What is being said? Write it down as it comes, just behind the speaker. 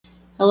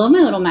Hello, my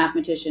little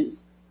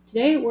mathematicians.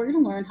 Today we're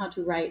going to learn how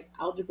to write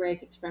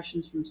algebraic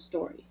expressions from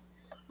stories.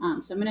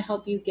 So I'm going to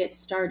help you get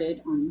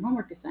started on your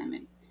homework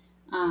assignment.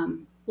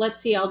 Let's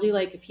see, I'll do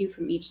like a few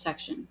from each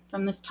section.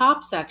 From this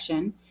top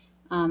section,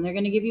 they're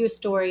going to give you a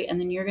story and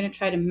then you're going to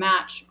try to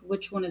match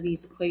which one of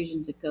these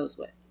equations it goes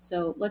with.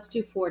 So let's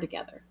do 4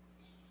 together.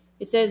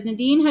 It says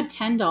Nadine had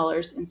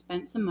 $10 and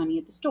spent some money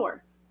at the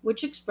store.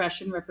 Which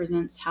expression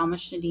represents how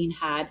much Nadine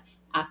had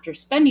after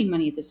spending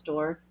money at the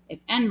store if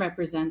n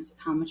represents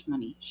how much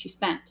money she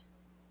spent?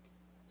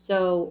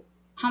 So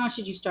how much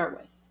did you start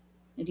with?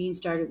 Nadine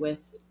started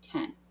with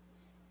 10.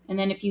 And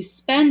then if you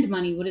spend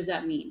money, what does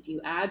that mean? Do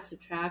you add,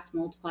 subtract,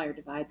 multiply, or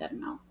divide that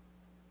amount?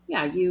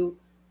 Yeah, you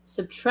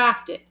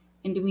subtract it.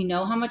 And do we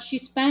know how much she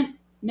spent?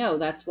 No,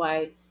 that's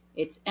why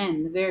it's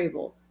n, the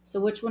variable. So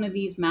which one of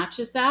these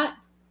matches that?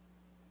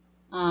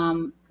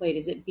 Wait,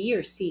 is it B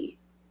or C?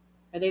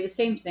 Are they the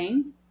same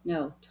thing?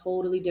 No,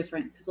 totally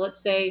different. Because let's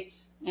say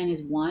n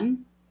is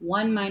 1.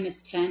 1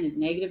 minus 10 is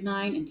negative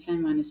 9, and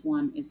 10 minus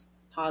 1 is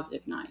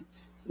positive 9.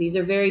 So these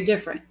are very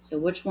different. So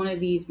which one of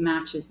these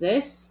matches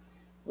this?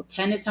 Well,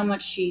 10 is how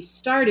much she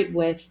started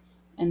with,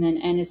 and then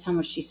n is how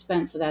much she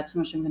spent, so that's how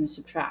much I'm going to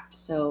subtract.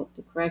 So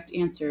the correct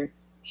answer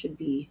should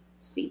be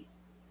C.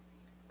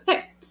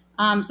 Okay,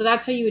 so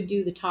that's how you would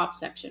do the top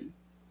section.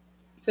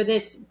 For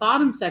this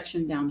bottom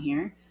section down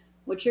here,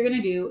 what you're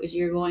going to do is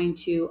you're going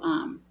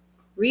to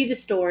read the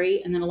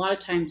story, and then a lot of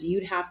times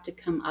you'd have to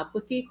come up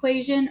with the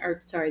equation,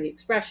 or sorry, the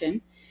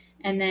expression,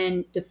 and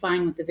then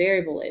define what the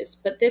variable is.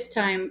 But this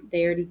time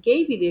they already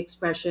gave you the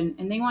expression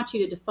and they want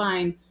you to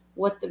define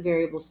what the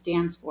variable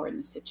stands for in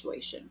this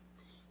situation.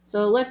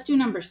 So let's do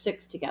number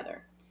 6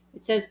 together.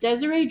 It says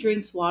Desiree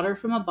drinks water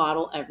from a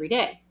bottle every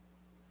day.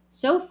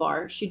 So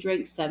far, she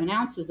drank 7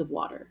 ounces of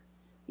water.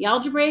 The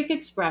algebraic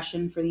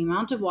expression for the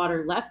amount of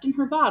water left in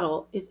her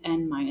bottle is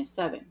n minus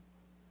 7.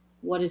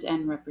 What does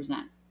n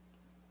represent?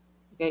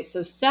 Okay,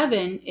 so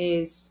 7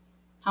 is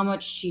how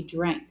much she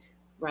drank,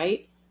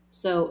 right?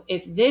 So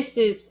if this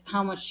is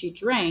how much she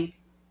drank,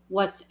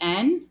 what's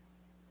n?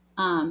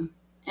 N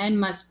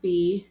must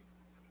be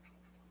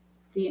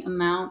the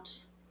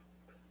amount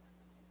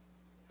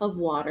of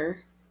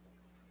water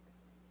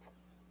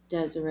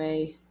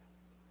Desiree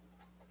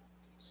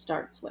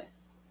starts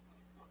with.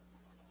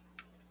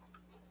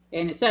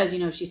 And it says,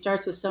 she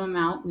starts with some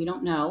amount, we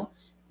don't know.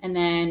 And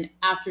then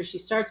after she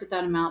starts with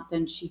that amount,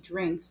 then she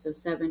drinks, so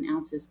 7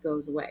 ounces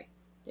goes away.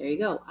 There you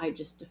go. I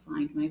just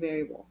defined my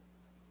variable.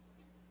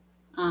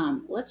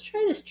 Let's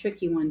try this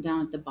tricky one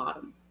down at the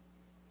bottom.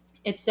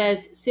 It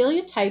says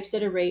Celia types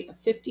at a rate of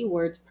 50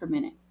 words per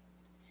minute.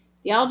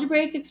 The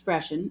algebraic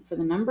expression for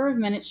the number of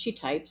minutes she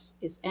types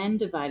is n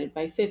divided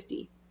by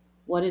 50.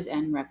 What does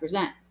n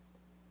represent?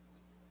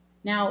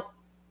 Now,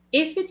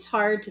 if it's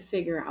hard to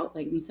figure out,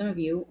 some of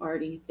you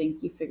already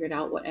think you figured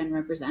out what n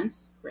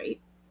represents,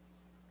 great.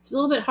 If it's a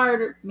little bit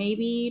harder,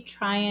 maybe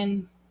try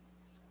and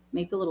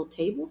make a little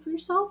table for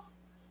yourself.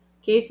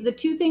 Okay, so the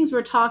two things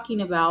we're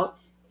talking about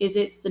is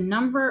it's the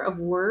number of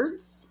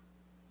words,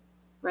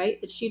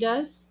 right, that she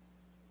does,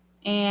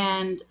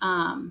 and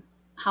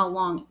how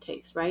long it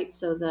takes, right?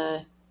 So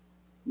the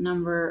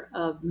number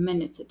of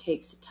minutes it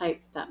takes to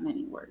type that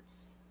many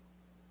words.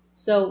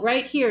 So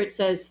right here it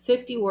says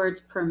 50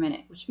 words per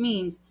minute, which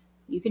means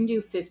you can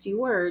do 50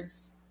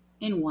 words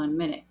in 1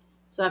 minute.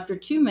 So after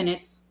 2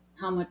 minutes,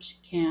 how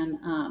much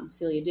can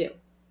Celia do?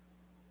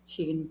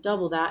 She can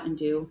double that and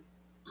do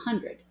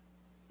 100.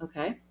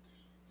 Okay,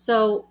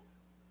 so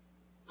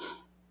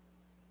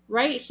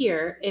right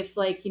here, if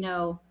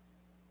to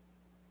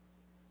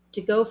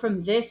go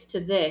from this to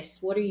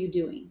this, what are you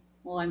doing?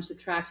 Well, I'm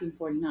subtracting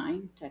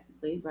 49,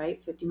 technically,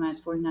 right? 50 minus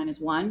 49 is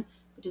 1.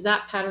 But does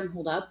that pattern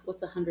hold up?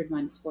 What's 100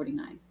 minus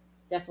 49?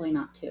 Definitely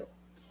not 2.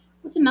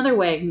 What's another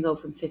way I can go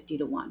from 50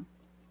 to 1?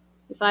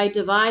 If I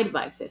divide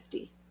by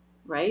 50,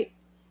 right?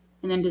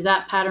 And then does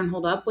that pattern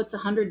hold up? What's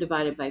 100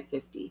 divided by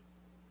 50?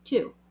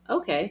 2.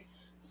 Okay.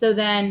 So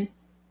then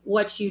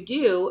what you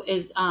do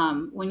is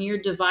when you're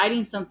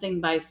dividing something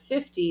by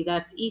 50,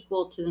 that's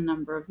equal to the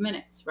number of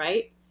minutes,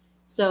 right?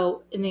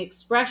 So in the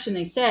expression,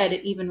 they said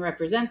it even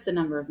represents the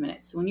number of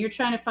minutes. So when you're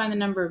trying to find the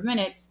number of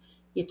minutes,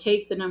 you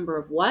take the number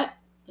of what?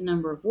 The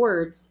number of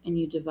words, and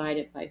you divide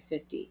it by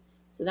 50.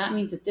 So that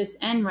means that this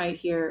n right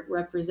here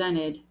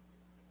represented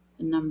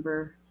the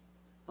number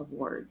of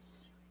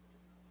words.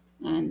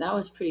 And that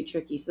was pretty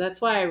tricky. So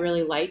that's why I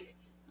really like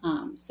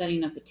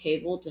setting up a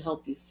table to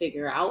help you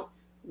figure out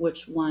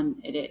which one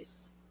it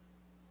is.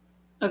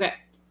 Okay,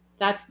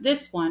 that's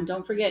this one.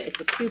 Don't forget, it's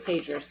a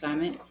 2-pager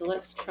assignment. So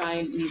let's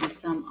try maybe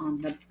some on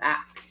the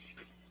back.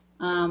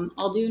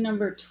 I'll do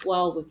number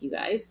 12 with you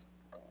guys.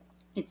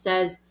 It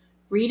says,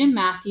 Reed and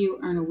Matthew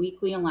earn a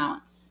weekly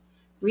allowance.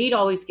 Reed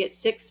always gets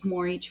 6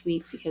 more each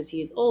week because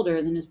he is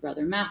older than his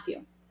brother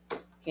Matthew.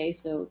 Okay,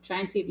 so try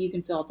and see if you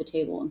can fill out the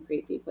table and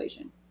create the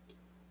equation.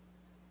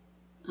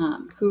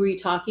 Who are you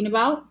talking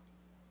about?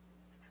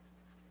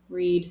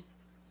 Reed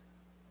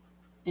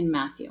and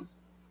Matthew.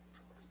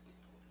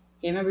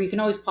 Okay, remember you can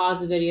always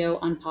pause the video,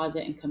 unpause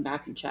it, and come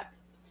back and check.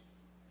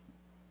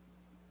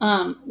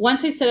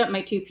 Once I set up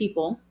my two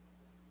people,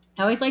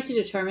 I always like to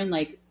determine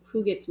like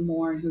who gets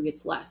more and who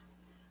gets less.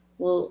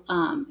 Well,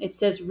 it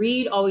says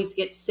Reed always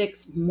gets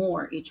 6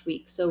 more each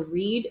week. So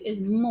Reed is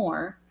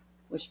more,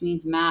 which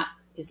means Matt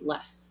is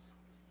less.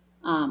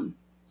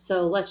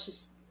 So let's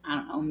just, I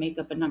don't know, make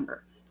up a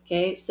number.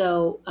 Okay,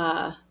 so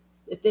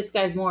if this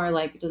guy's more,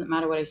 like, it doesn't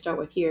matter what I start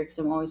with here because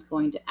I'm always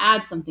going to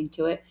add something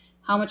to it.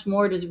 How much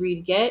more does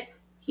Reed get?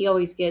 He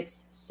always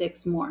gets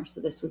 6 more.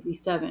 So this would be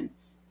 7.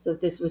 So if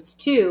this was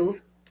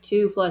 2,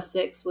 2 plus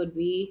 6 would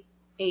be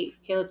 8.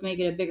 Okay, let's make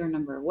it a bigger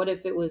number. What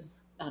if it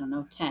was, I don't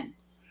know, 10?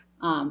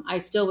 I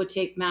still would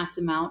take Matt's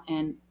amount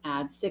and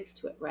add 6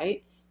 to it,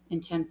 right?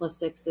 And 10 plus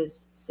 6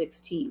 is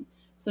 16.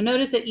 So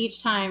notice that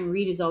each time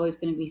Reed is always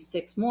going to be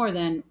 6 more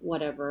than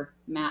whatever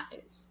Matt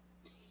is.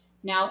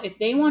 Now, if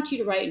they want you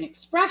to write an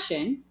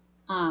expression,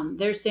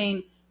 they're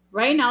saying,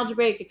 write an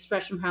algebraic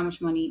expression for how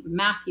much money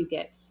Matthew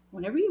gets.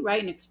 Whenever you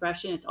write an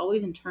expression, it's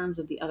always in terms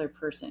of the other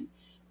person.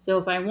 So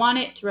if I want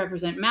it to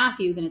represent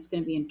Matthew, then it's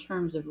going to be in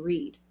terms of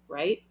Reed,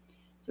 right?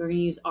 So we're going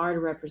to use R to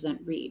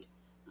represent Reed.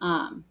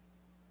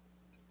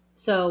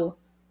 So,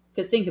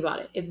 because think about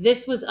it. If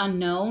this was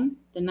unknown,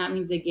 then that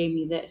means they gave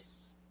me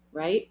this,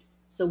 right?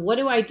 So what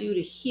do I do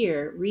to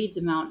here, Reed's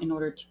amount, in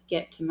order to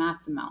get to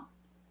Matt's amount?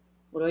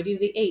 What do I do to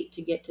the 8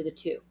 to get to the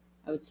 2?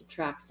 I would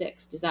subtract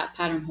 6. Does that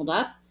pattern hold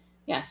up?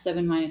 Yeah,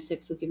 7 minus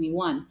 6 would give me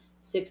 1.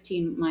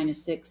 16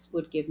 minus 6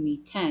 would give me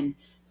 10.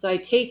 So I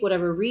take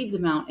whatever Reed's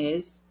amount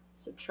is,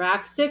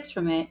 subtract 6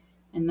 from it,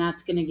 and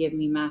that's going to give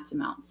me Matt's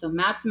amount. So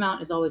Matt's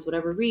amount is always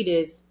whatever Reed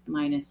is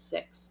minus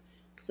 6.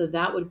 So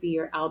that would be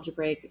your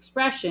algebraic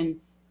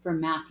expression for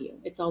Matthew.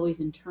 It's always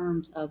in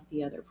terms of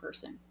the other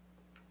person.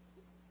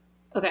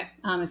 Okay,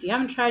 if you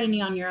haven't tried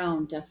any on your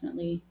own,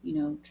 definitely,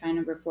 try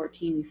number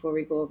 14 before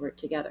we go over it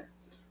together.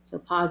 So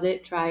pause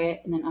it, try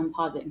it, and then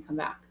unpause it and come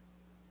back.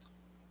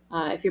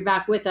 If you're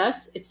back with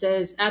us, it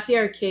says, at the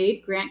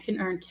arcade, Grant can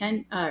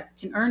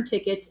earn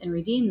tickets and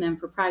redeem them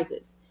for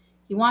prizes.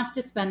 He wants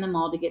to spend them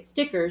all to get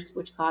stickers,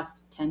 which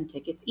cost 10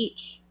 tickets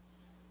each.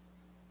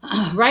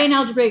 Write an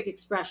algebraic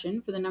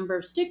expression for the number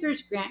of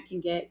stickers Grant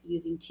can get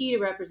using T to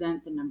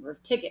represent the number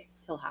of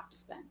tickets he'll have to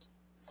spend.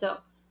 So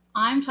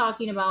I'm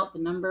talking about the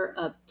number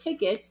of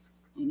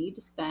tickets I need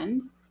to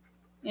spend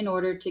in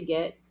order to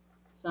get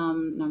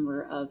some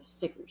number of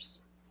stickers.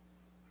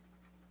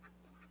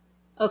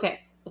 Okay,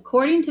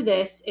 according to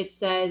this, it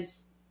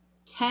says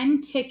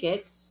 10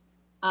 tickets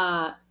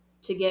to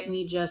get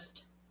me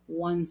just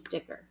 1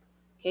 sticker.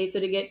 Okay, so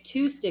to get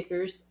 2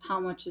 stickers, how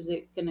much is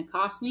it going to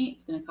cost me?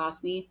 It's going to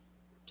cost me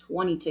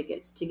 20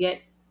 tickets. To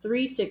get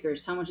 3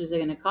 stickers, how much is it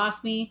going to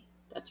cost me?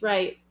 That's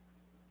right,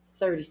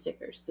 30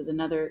 stickers, because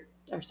another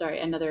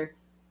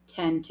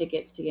 10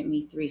 tickets to get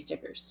me 3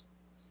 stickers.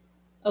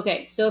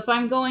 Okay, so if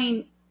I'm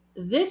going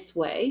this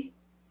way,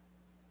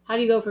 how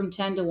do you go from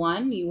 10 to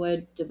 1? You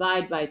would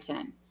divide by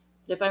 10.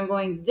 But if I'm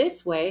going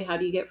this way, how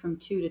do you get from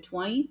 2 to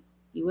 20?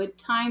 You would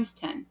times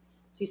 10.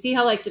 So you see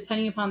how, like,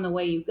 depending upon the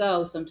way you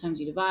go, sometimes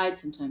you divide,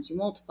 sometimes you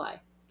multiply.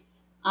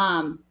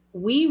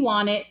 We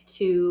want it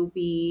to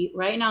be,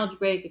 write an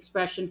algebraic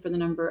expression for the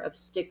number of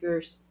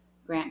stickers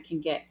Grant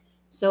can get.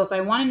 So if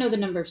I want to know the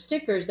number of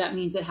stickers, that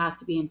means it has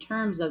to be in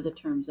terms of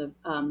the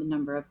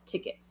number of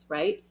tickets,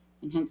 right?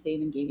 And hence they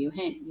even gave you a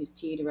hint. Use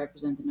T to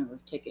represent the number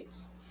of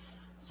tickets.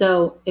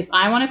 So if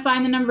I want to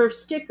find the number of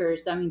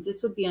stickers, that means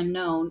this would be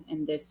unknown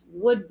and this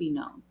would be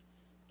known.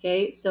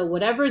 Okay, so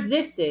whatever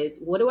this is,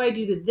 what do I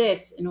do to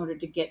this in order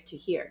to get to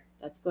here?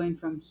 That's going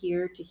from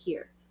here to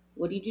here.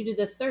 What do you do to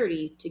the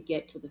 30 to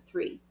get to the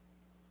 3?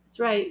 That's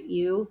right,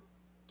 you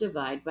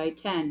divide by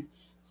 10.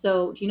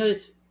 So do you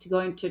notice, to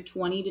going to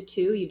 20 to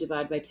 2, you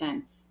divide by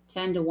 10.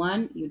 10 to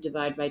 1, you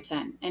divide by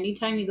 10.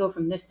 Anytime you go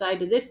from this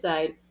side to this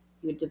side,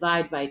 you would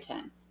divide by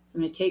 10. So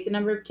I'm going to take the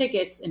number of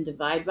tickets and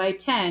divide by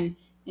 10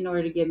 in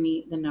order to give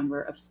me the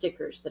number of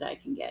stickers that I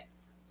can get.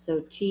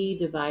 So T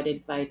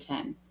divided by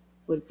 10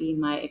 would be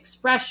my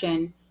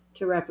expression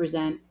to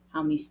represent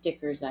how many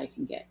stickers I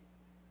can get.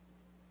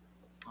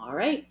 All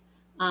right.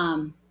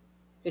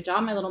 Good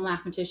job, my little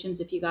mathematicians,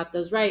 if you got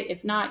those right.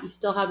 If not, you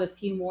still have a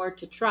few more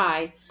to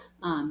try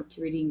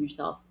to redeem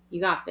yourself.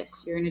 You got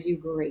this. You're going to do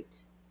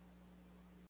great.